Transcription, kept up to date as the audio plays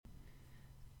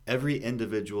Every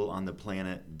individual on the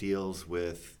planet deals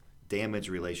with damaged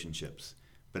relationships,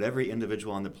 but every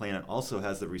individual on the planet also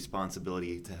has the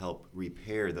responsibility to help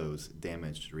repair those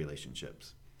damaged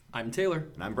relationships. I'm Taylor.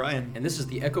 And I'm Brian. And this is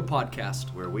the Echo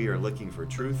Podcast, where we are looking for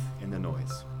truth in the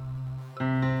noise.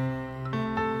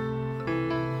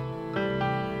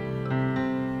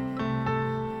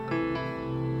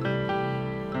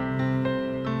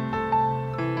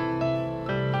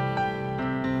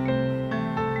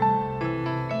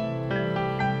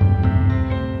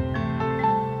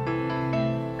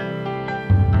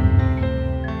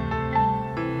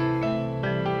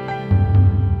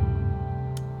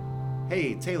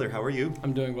 Hey, Taylor, how are you?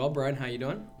 I'm doing well. Brian, how you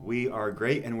doing? We are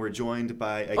great, and we're joined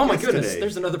by a Oh my guest goodness, today.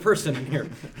 There's another person in here.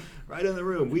 Right in the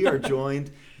room. We are joined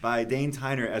by Dane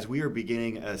Tyner as we are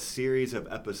beginning a series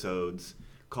of episodes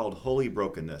called Holy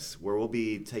Brokenness, where we'll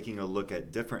be taking a look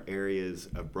at different areas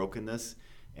of brokenness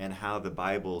and how the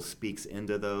Bible speaks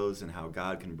into those and how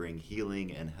God can bring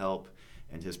healing and help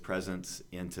and His presence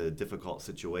into difficult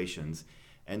situations.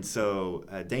 And so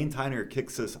Dane Tyner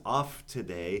kicks us off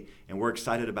today, and we're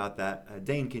excited about that.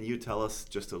 Dane, can you tell us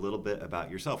just a little bit about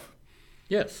yourself?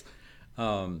 Yes.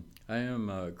 I am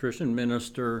a Christian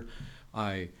minister.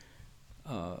 I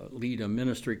lead a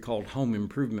ministry called Home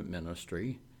Improvement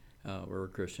Ministry. We're a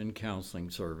Christian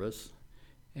counseling service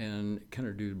and kind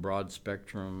of do broad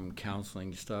spectrum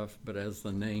counseling stuff. But as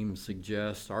the name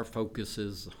suggests, our focus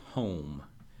is home.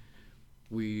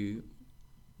 We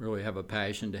really have a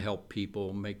passion to help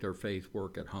people make their faith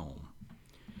work at home.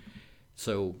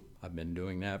 So I've been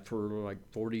doing that for like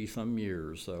 40 some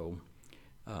years, so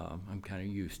I'm kind of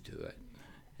used to it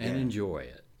and enjoy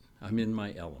it. I'm in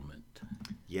my element.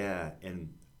 Yeah,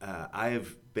 and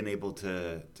I've been able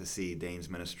to see Dane's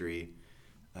ministry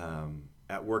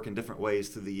at work in different ways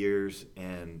through the years,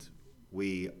 and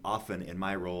we often, in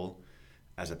my role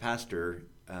as a pastor,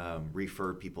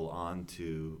 refer people on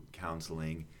to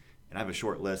counseling. And I have a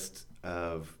short list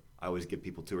of, I always give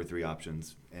people 2 or 3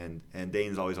 options, and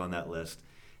Dane's always on that list.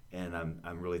 And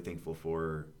I'm really thankful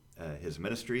for his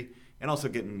ministry, and also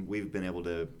we've been able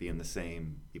to be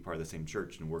part of the same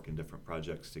church and work in different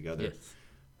projects together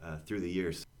through the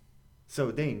years.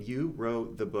 So Dane, you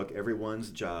wrote the book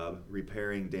Everyone's Job: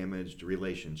 Repairing Damaged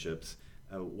Relationships.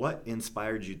 What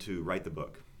inspired you to write the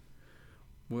book?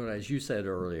 Well, as you said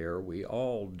earlier, we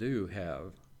all do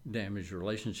have damaged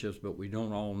relationships, but we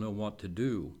don't all know what to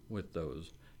do with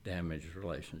those damaged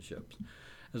relationships.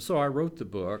 And so I wrote the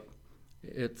book.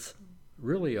 It's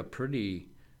really a pretty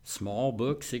small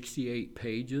book, 68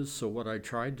 pages. So what I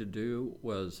tried to do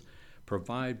was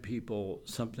provide people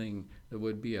something that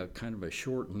would be a kind of a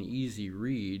short and easy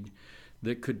read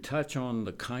that could touch on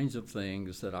the kinds of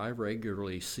things that I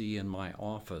regularly see in my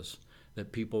office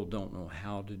that people don't know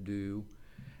how to do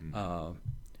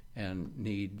and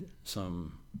need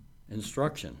some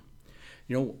instruction.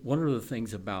 You know, one of the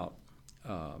things about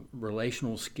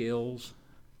relational skills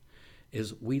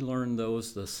is we learn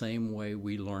those the same way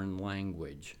we learn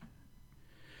language.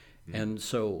 And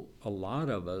so a lot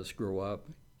of us grow up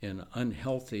in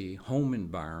unhealthy home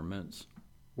environments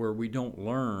where we don't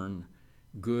learn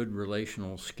good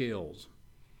relational skills.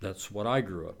 That's what I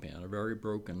grew up in, a very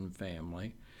broken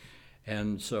family.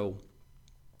 And so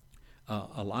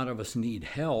a lot of us need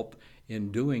help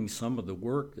in doing some of the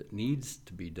work that needs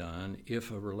to be done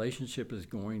if a relationship is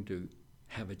going to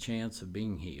have a chance of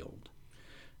being healed.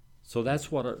 So that's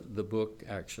what the book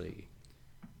actually.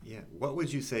 Yeah. What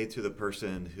would you say to the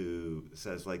person who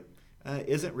says, like,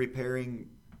 isn't repairing,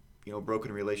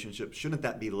 broken relationships, shouldn't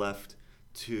that be left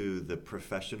to the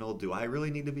professional? Do I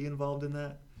really need to be involved in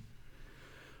that?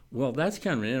 Well, that's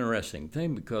kind of an interesting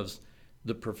thing, because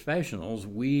the professionals,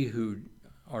 we who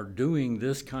are doing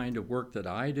this kind of work that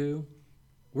I do,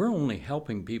 we're only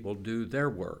helping people do their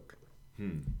work.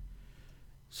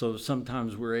 So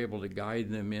sometimes we're able to guide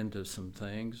them into some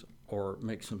things or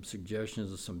make some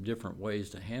suggestions of some different ways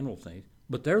to handle things,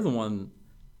 but they're the one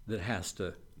that has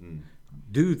to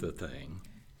do the thing.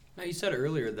 Now, you said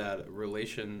earlier that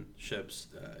relationships,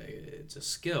 it's a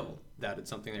skill, that it's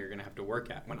something that you're going to have to work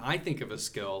at. When I think of a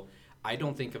skill, I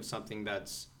don't think of something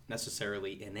that's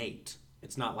necessarily innate.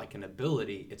 It's not like an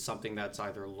ability. It's something that's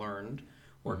either learned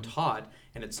or taught,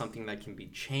 and it's something that can be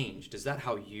changed. Is that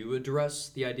how you address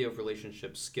the idea of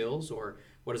relationship skills, or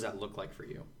what does that look like for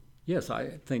you? Yes,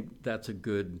 I think that's a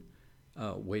good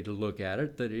way to look at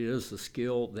it, that it is a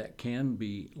skill that can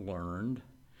be learned.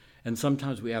 And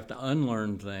sometimes we have to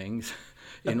unlearn things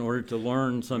in order to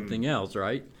learn something else,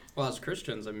 right? Well, as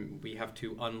Christians, we have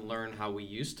to unlearn how we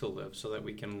used to live so that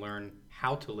we can learn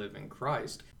how to live in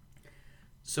Christ.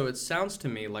 So it sounds to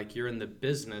me like you're in the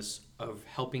business of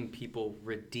helping people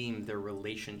redeem their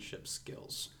relationship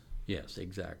skills. Yes,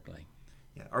 exactly.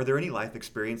 Yeah. Are there any life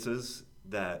experiences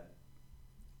that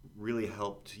really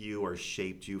helped you or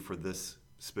shaped you for this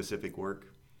specific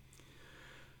work?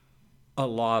 A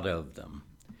lot of them.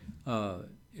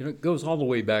 It goes all the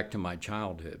way back to my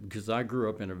childhood because I grew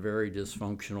up in a very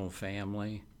dysfunctional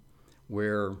family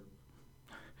where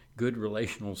good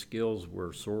relational skills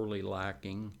were sorely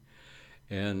lacking.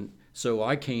 And so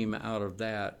I came out of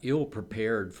that ill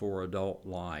prepared for adult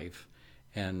life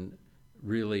and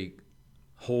really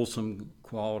wholesome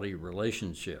quality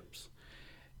relationships.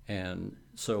 And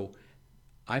so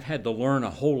I've had to learn a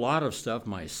whole lot of stuff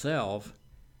myself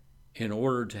in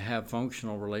order to have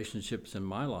functional relationships in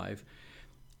my life.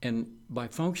 And by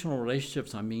functional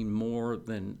relationships, I mean more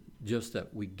than just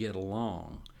that we get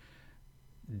along.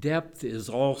 Depth is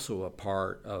also a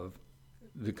part of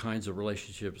the kinds of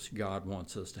relationships God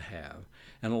wants us to have.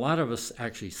 And a lot of us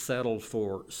actually settle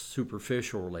for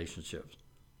superficial relationships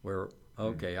where,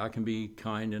 okay, I can be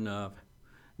kind enough,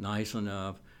 nice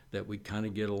enough that we kind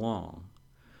of get along.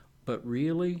 But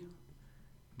really,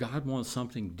 God wants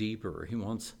something deeper. He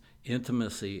wants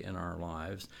intimacy in our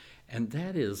lives. And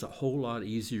that is a whole lot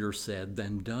easier said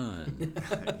than done.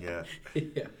 Yeah.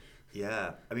 Yeah.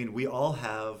 Yeah. I mean, we all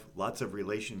have lots of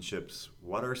relationships.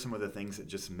 What are some of the things that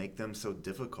just make them so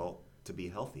difficult to be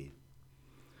healthy?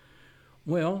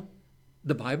 Well,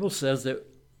 the Bible says that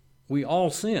we all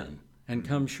sin and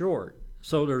come short.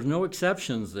 So there's no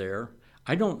exceptions there.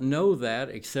 I don't know that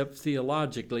except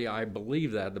theologically I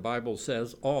believe that. The Bible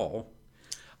says all.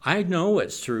 I know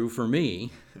it's true for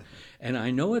me, and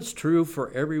I know it's true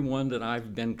for everyone that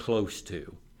I've been close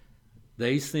to.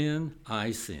 They sin,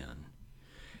 I sin.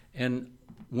 And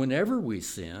whenever we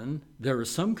sin, there is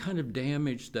some kind of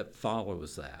damage that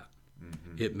follows that.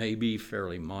 Mm-hmm. It may be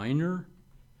fairly minor.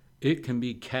 It can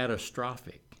be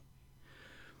catastrophic.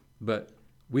 But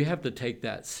we have to take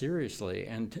that seriously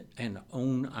and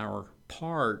own our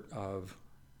part of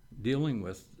dealing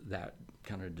with that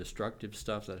kind of destructive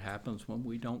stuff that happens when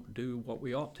we don't do what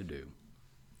we ought to do.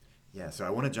 Yeah, so I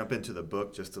want to jump into the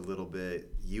book just a little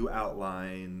bit. You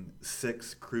outline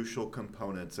 6 crucial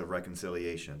components of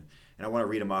reconciliation. And I want to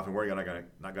read them off, and we're not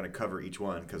going to cover each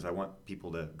one because I want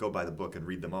people to go buy the book and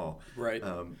read them all. Right.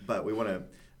 But we want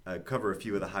to cover a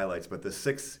few of the highlights. But the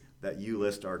 6 that you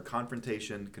list are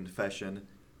confrontation, confession,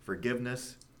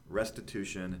 forgiveness,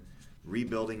 restitution,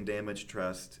 rebuilding damaged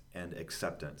trust, and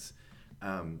acceptance.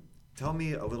 Tell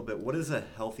me a little bit, what does a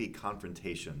healthy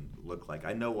confrontation look like?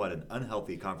 I know what an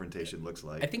unhealthy confrontation looks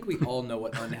like. I think we all know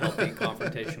what unhealthy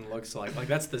confrontation looks like. Like,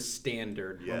 that's the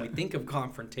standard. Yeah. When we think of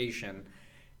confrontation,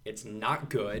 it's not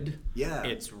good. Yeah.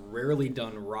 It's rarely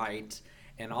done right.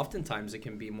 And oftentimes it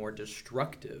can be more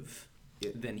destructive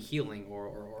than healing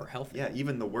or healthy. Yeah,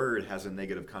 even the word has a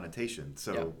negative connotation.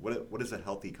 So Yeah. what does a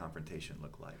healthy confrontation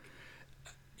look like?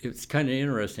 It's kind of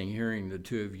interesting hearing the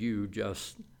two of you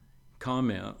just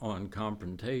comment on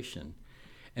confrontation.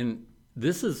 And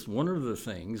this is one of the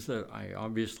things that I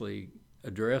obviously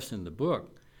address in the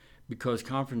book because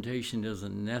confrontation is a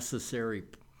necessary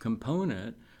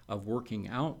component of working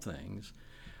out things.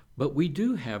 But we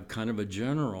do have kind of a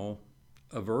general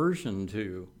aversion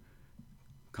to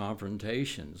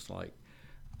confrontations. Like,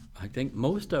 I think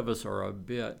most of us are a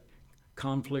bit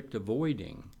conflict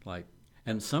avoiding,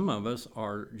 and some of us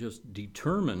are just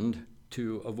determined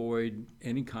to avoid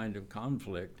any kind of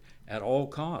conflict at all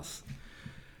costs.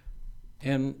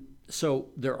 And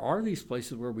so there are these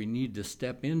places where we need to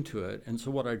step into it. And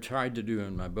so what I tried to do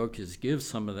in my book is give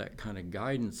some of that kind of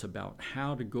guidance about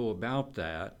how to go about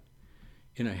that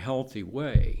in a healthy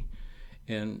way.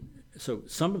 And so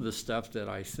some of the stuff that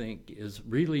I think is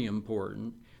really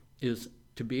important is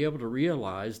to be able to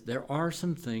realize there are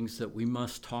some things that we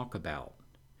must talk about.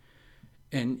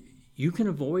 And you can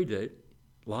avoid it.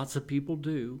 Lots of people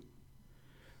do.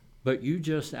 But you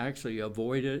just actually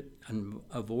avoid it, and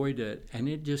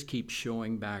it just keeps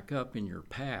showing back up in your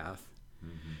path.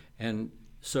 Mm-hmm. And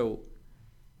so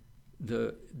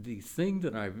the thing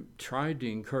that I've tried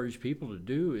to encourage people to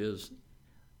do is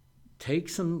take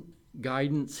some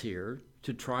guidance here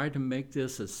to try to make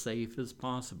this as safe as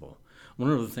possible.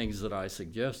 One of the things that I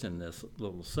suggest in this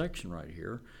little section right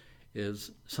here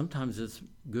is sometimes it's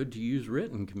good to use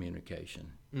written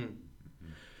communication. Mm.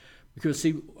 Because,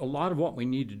 see, a lot of what we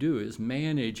need to do is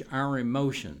manage our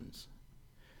emotions.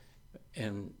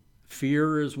 And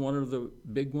fear is one of the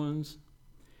big ones,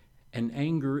 and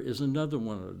anger is another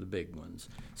one of the big ones.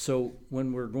 So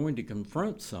when we're going to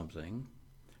confront something,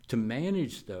 to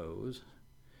manage those,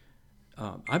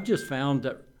 I've just found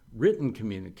that written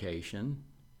communication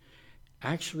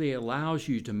actually allows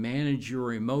you to manage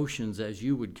your emotions as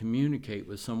you would communicate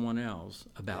with someone else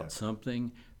about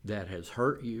something that has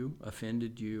hurt you,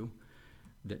 offended you,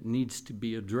 that needs to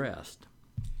be addressed.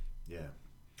 Yeah.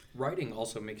 Writing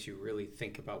also makes you really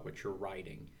think about what you're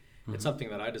writing. It's something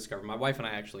that I discovered. My wife and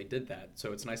I actually did that,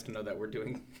 so it's nice to know that we're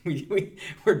doing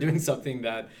we're doing something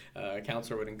that a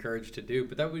counselor would encourage to do.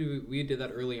 But that we did that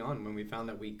early on when we found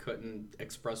that we couldn't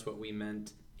express what we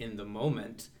meant in the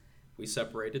moment. We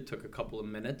separated, took a couple of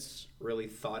minutes, really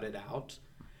thought it out.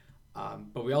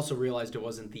 But we also realized it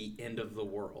wasn't the end of the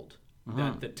world.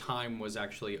 That the time was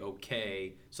actually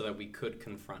okay so that we could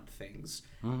confront things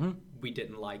we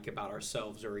didn't like about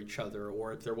ourselves or each other,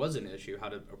 or if there was an issue, how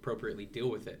to appropriately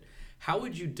deal with it. How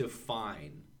would you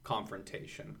define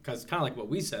confrontation? Because kind of like what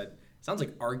we said, it sounds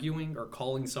like arguing or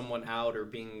calling someone out or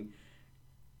being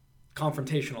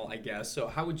confrontational, I guess. So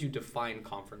how would you define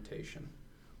confrontation?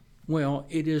 Well,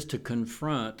 it is to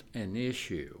confront an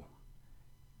issue,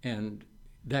 and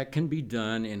that can be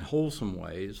done in wholesome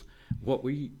ways. What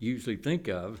we usually think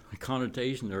of,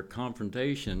 connotation or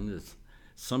confrontation, is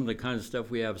some of the kind of stuff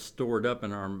we have stored up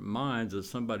in our minds as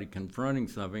somebody confronting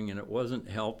something, and it wasn't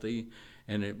healthy,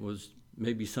 and it was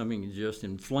maybe something that just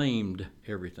inflamed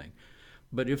everything.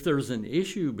 But if there's an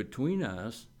issue between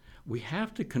us, we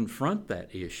have to confront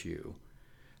that issue.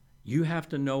 You have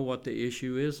to know what the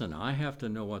issue is, and I have to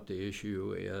know what the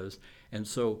issue is. And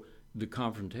so the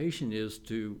confrontation is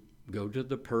to go to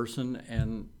the person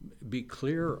and be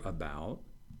clear about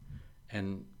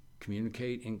and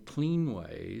communicate in clean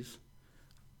ways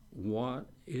what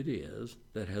it is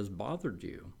that has bothered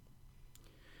you.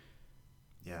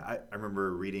 Yeah, I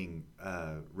remember reading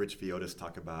Rich Viotis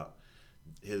talk about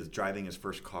his driving his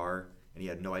first car, and he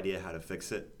had no idea how to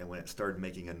fix it. And when it started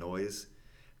making a noise,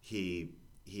 he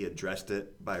addressed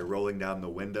it by rolling down the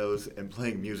windows and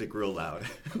playing music real loud.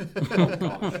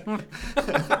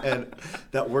 And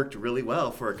that worked really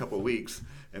well for a couple of weeks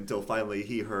until finally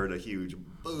he heard a huge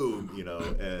boom,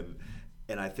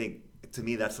 and I think to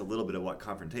me that's a little bit of what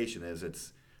confrontation is.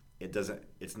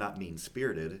 It's not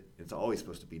mean-spirited. It's always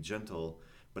supposed to be gentle,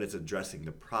 but it's addressing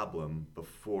the problem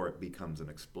before it becomes an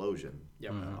explosion.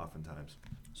 Oftentimes.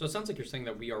 So it sounds like you're saying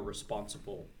that we are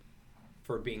responsible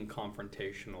for being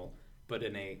confrontational, but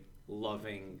in a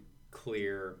loving,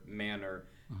 clear manner,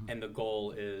 and the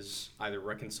goal is either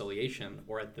reconciliation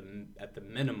or at the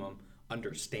minimum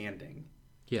understanding.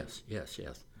 Yes.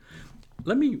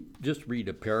 Let me just read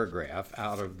a paragraph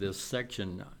out of this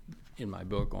section in my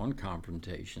book on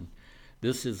confrontation.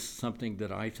 This is something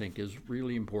that I think is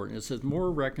really important. It says,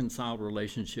 more reconciled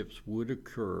relationships would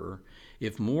occur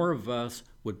if more of us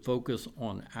would focus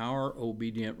on our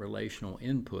obedient relational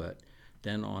input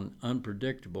than on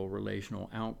unpredictable relational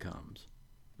outcomes.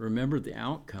 Remember, the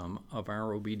outcome of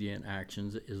our obedient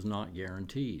actions is not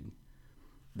guaranteed.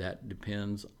 That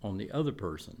depends on the other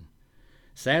person.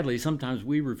 Sadly, sometimes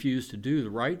we refuse to do the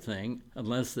right thing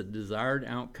unless the desired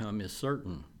outcome is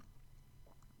certain.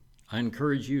 I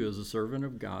encourage you as a servant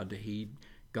of God to heed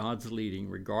God's leading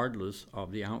regardless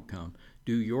of the outcome.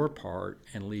 Do your part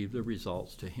and leave the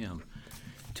results to Him.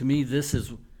 To me, this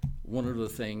is one of the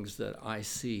things that I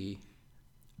see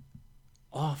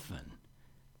often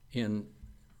in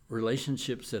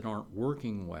relationships that aren't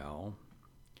working well.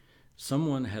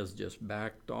 Someone has just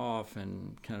backed off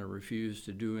and kind of refused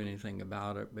to do anything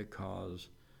about it because,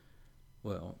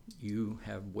 well, you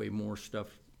have way more stuff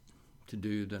to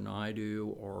do than I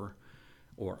do, or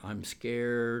I'm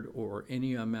scared, or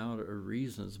any amount of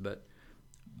reasons.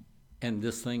 And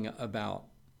this thing about,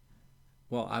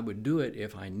 well, I would do it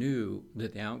if I knew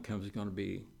that the outcome is going to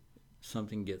be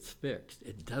something gets fixed.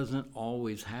 It doesn't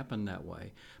always happen that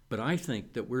way. But I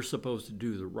think that we're supposed to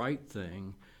do the right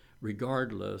thing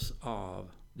regardless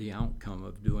of the outcome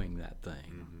of doing that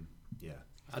thing. Yeah.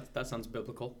 That sounds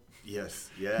biblical. Yes.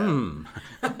 Yeah.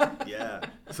 Yeah.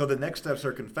 So the next steps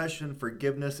are confession,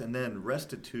 forgiveness, and then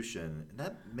restitution. And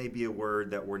that may be a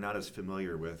word that we're not as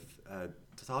familiar with.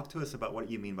 Talk to us about what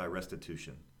you mean by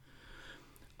restitution.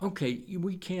 Okay,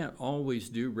 we can't always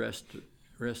do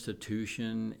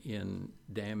restitution in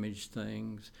damaged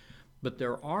things, but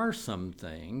there are some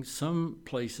things, some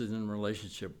places in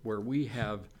relationship where we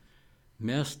have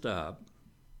messed up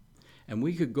and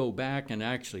we could go back and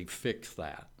actually fix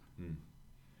that.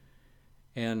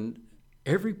 And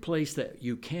every place that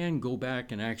you can go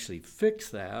back and actually fix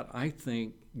that, I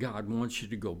think God wants you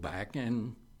to go back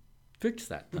and fix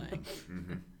that thing.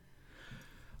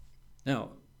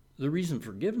 Now, the reason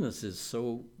forgiveness is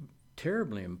so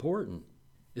terribly important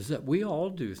is that we all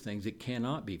do things that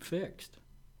cannot be fixed.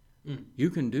 You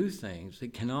can do things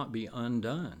that cannot be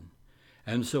undone.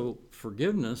 And so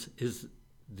forgiveness is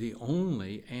the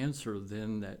only answer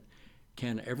then that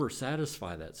can ever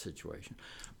satisfy that situation.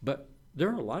 But there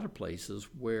are a lot of places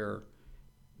where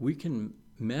we can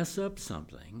mess up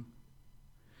something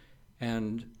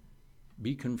and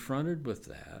be confronted with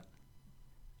that,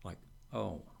 like,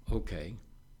 oh, okay,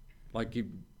 like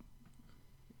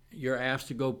you're asked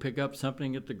to go pick up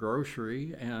something at the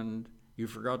grocery and you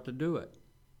forgot to do it,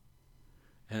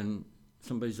 and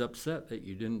somebody's upset that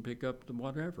you didn't pick up the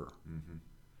whatever. Mm-hmm.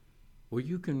 Well,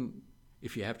 you can,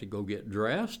 if you have to go get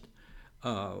dressed,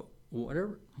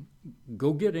 whatever,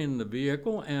 go get in the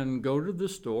vehicle and go to the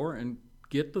store and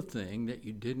get the thing that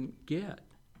you didn't get.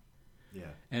 Yeah.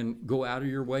 And go out of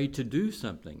your way to do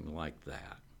something like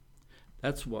that.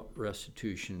 That's what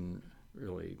restitution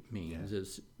really means,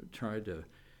 is try to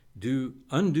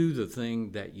undo the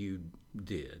thing that you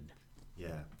did.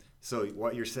 Yeah. So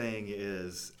what you're saying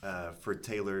is for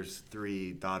Taylor's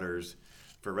 3 daughters,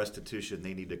 for restitution,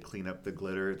 they need to clean up the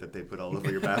glitter that they put all over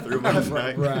your bathroom last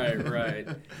night. Right.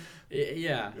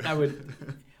 Yeah, that would.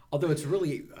 Although it's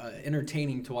really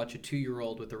entertaining to watch a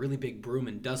 2-year-old with a really big broom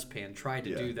and dustpan try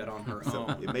to do that on her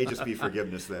own. It may just be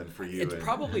forgiveness then for you. It's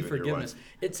probably forgiveness.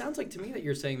 It sounds like to me that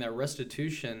you're saying that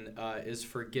restitution is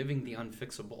forgiving the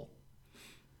unfixable.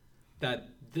 That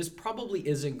this probably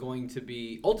isn't going to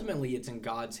be, ultimately it's in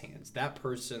God's hands. That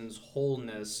person's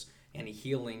wholeness and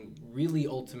healing really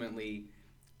ultimately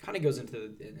kind of goes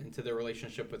into their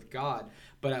relationship with God.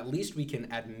 But at least we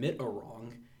can admit a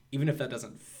wrong, even if that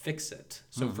doesn't fix it.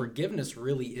 So forgiveness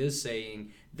really is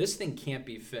saying, this thing can't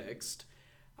be fixed.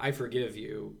 I forgive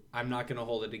you. I'm not going to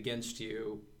hold it against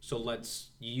you. So let's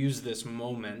use this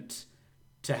moment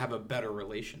to have a better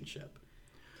relationship.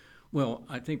 Well,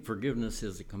 I think forgiveness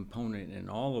is a component in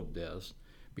all of this,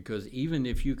 because even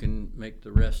if you can make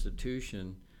the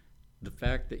restitution, the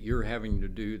fact that you're having to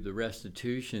do the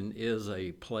restitution is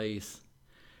a place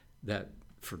that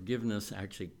forgiveness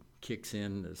actually kicks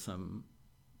in to some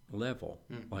level.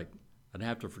 Like, I'd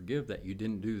have to forgive that you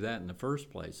didn't do that in the first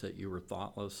place, that you were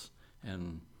thoughtless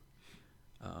and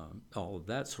all of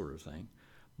that sort of thing.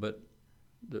 But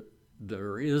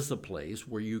there is a place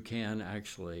where you can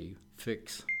actually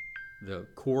fix the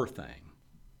core thing.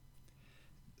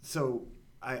 So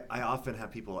I often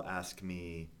have people ask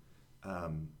me,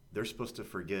 they're supposed to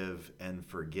forgive and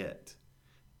forget.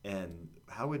 And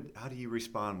how do you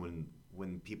respond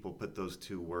when people put those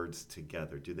 2 words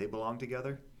together? Do they belong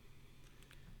together?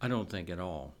 I don't think at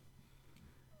all.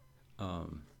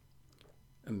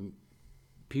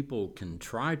 People can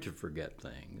try to forget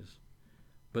things,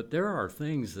 but there are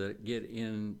things that get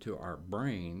into our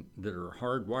brain that are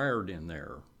hardwired in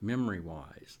there,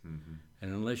 memory-wise. Mm-hmm.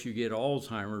 And unless you get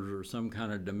Alzheimer's or some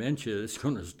kind of dementia, it's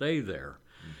going to stay there.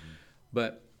 Mm-hmm.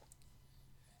 But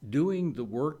doing the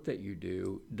work that you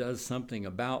do does something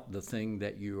about the thing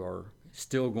that you are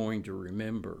still going to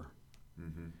remember.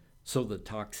 Mm-hmm. So the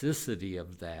toxicity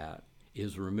of that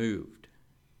is removed.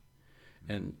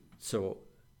 And so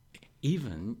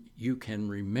even you can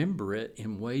remember it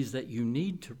in ways that you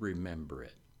need to remember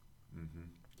it. Mm-hmm.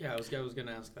 Yeah, I was going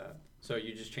to ask that. So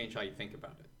you just change how you think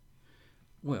about it.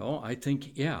 Well, I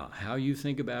think, how you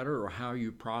think about it or how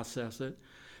you process it.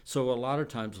 So a lot of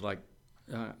times, like,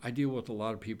 I deal with a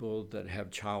lot of people that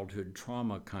have childhood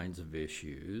trauma kinds of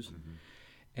issues,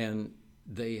 and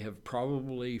they have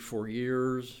probably for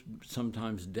years,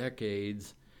 sometimes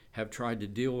decades, have tried to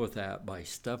deal with that by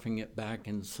stuffing it back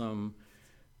in some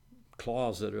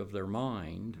closet of their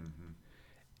mind,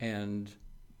 and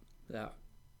that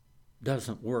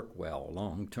doesn't work well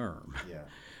long term. Yeah.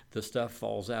 The stuff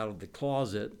falls out of the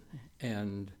closet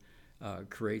and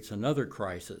creates another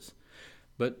crisis.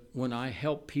 But when I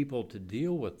help people to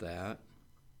deal with that,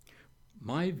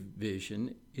 my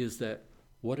vision is that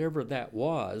whatever that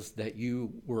was that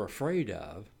you were afraid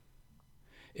of,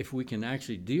 if we can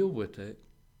actually deal with it,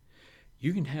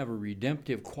 you can have a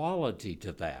redemptive quality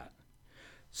to that.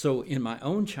 So in my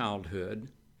own childhood,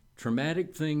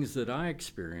 traumatic things that I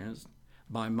experienced,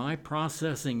 by my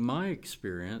processing my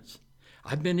experience,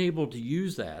 I've been able to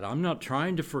use that. I'm not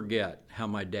trying to forget how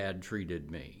my dad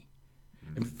treated me.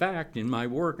 In fact, in my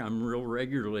work, I'm real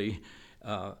regularly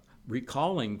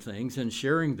recalling things and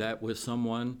sharing that with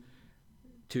someone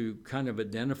to kind of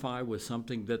identify with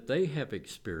something that they have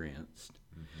experienced.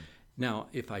 Now,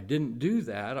 if I didn't do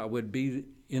that, I would be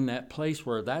in that place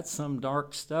where that's some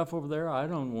dark stuff over there. I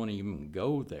don't want to even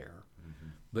go there.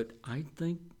 But I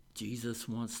think Jesus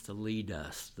wants to lead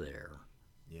us there.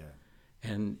 Yeah.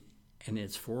 And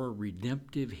it's for a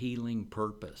redemptive healing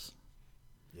purpose.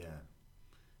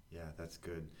 Yeah, that's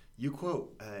good. You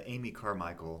quote Amy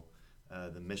Carmichael,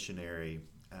 the missionary,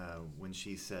 when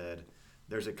she said,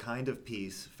 there's a kind of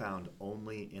peace found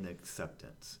only in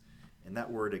acceptance. And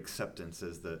that word acceptance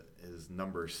is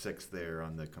number 6 there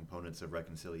on the components of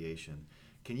reconciliation.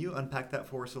 Can you unpack that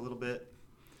for us a little bit?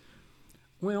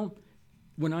 Well,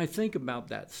 when I think about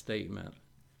that statement,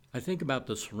 I think about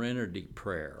the serenity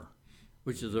prayer,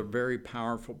 which is a very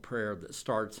powerful prayer that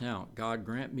starts out, God,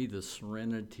 grant me the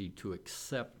serenity to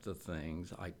accept the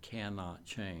things I cannot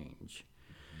change.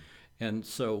 And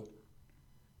so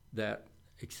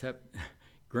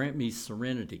grant me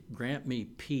serenity, grant me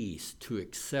peace to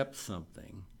accept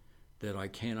something that I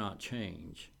cannot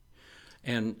change.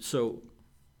 And so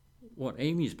what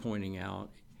Amy's pointing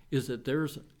out is that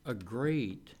there's a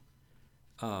great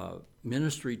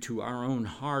ministry to our own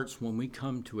hearts when we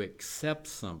come to accept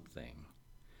something.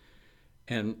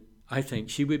 And I think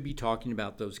she would be talking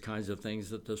about those kinds of things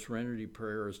that the Serenity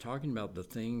Prayer is talking about, the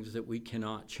things that we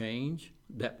cannot change,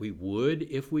 that we would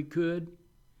if we could.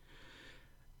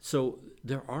 So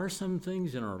there are some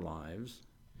things in our lives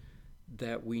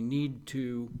that we need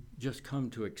to just come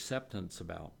to acceptance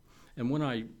about. And when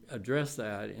I address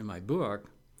that in my book,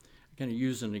 I'm going to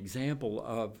use an example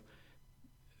of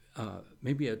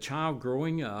maybe a child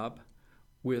growing up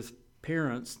with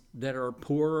parents that are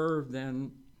poorer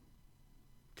than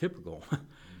typical.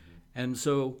 And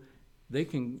so they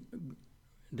can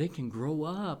grow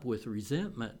up with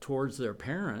resentment towards their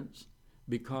parents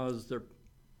because their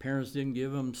parents didn't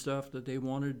give them stuff that they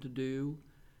wanted to do,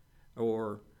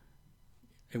 or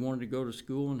they wanted to go to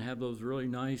school and have those really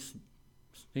nice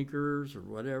sneakers or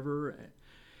whatever.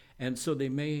 And so they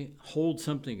may hold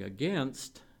something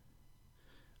against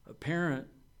a parent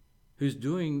who's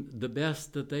doing the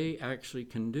best that they actually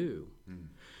can do. Mm.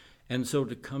 And so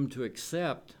to come to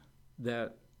accept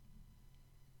that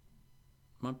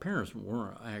my parents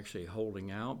weren't actually holding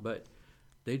out, but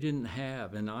they didn't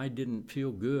have, and I didn't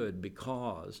feel good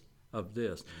because of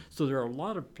this. So there are a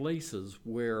lot of places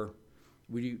where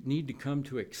we need to come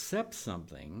to accept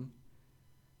something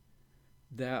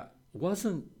that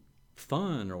wasn't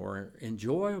fun or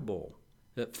enjoyable,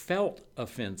 that felt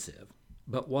offensive,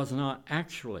 but was not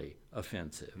actually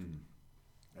offensive.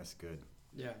 That's good.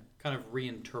 Yeah, kind of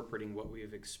reinterpreting what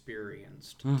we've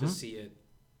experienced Mm-hmm. to see it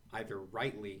either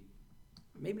rightly,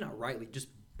 maybe not rightly, just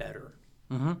better.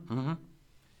 Mm-hmm. Mm-hmm.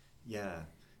 Yeah,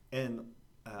 and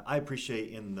I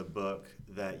appreciate in the book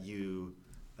that you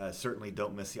certainly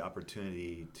don't miss the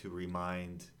opportunity to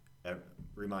remind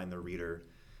the reader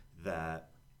that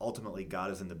ultimately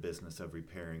God is in the business of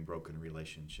repairing broken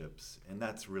relationships, and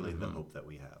that's really the hope that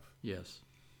we have. Yes.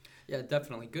 Yeah,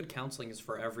 definitely. Good counseling is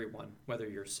for everyone, whether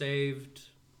you're saved,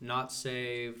 not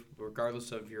saved,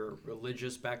 regardless of your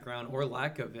religious background or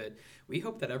lack of it. We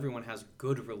hope that everyone has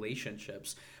good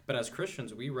relationships. But as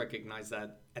Christians, we recognize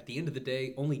that at the end of the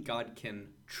day, only God can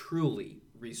truly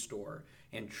restore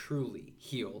and truly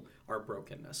heal our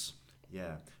brokenness.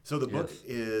 Yeah. So the book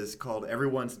is called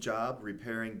Everyone's Job,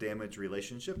 Repairing Damaged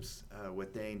Relationships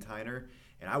with Dane Tyner.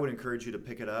 And I would encourage you to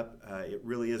pick it up. It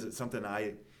really is. It's something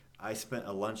I spent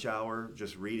a lunch hour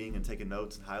just reading and taking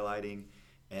notes and highlighting.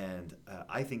 And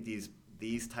I think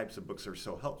these types of books are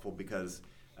so helpful because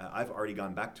I've already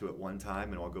gone back to it one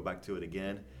time and I'll go back to it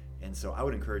again. And so I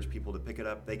would encourage people to pick it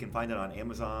up. They can find it on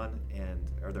Amazon,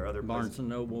 and are there other Barnes places? and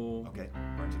Noble. Okay,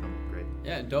 Barnes and Noble, great.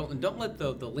 Yeah, and don't let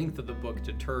the length of the book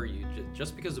deter you.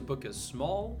 Just because a book is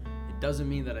small, it doesn't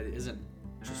mean that it isn't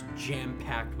just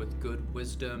jam-packed with good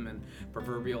wisdom and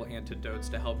proverbial antidotes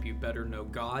to help you better know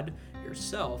God,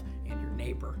 yourself, and your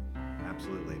neighbor.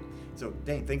 Absolutely. So,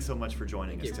 Dane, thanks so much for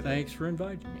joining us today. Thanks for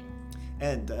inviting me.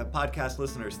 And podcast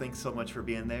listeners, thanks so much for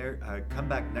being there. Come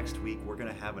back next week. We're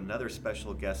going to have another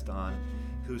special guest on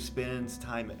who spends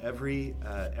time every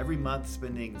month,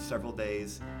 spending several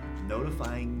days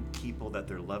notifying people that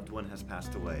their loved one has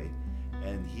passed away.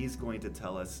 And he's going to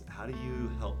tell us, how do you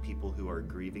help people who are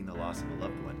grieving the loss of a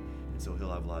loved one? And so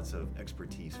he'll have lots of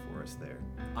expertise for us there.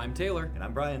 I'm Taylor. And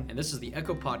I'm Brian. And this is the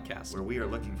Echo Podcast, where we are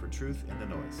looking for truth in the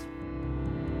noise.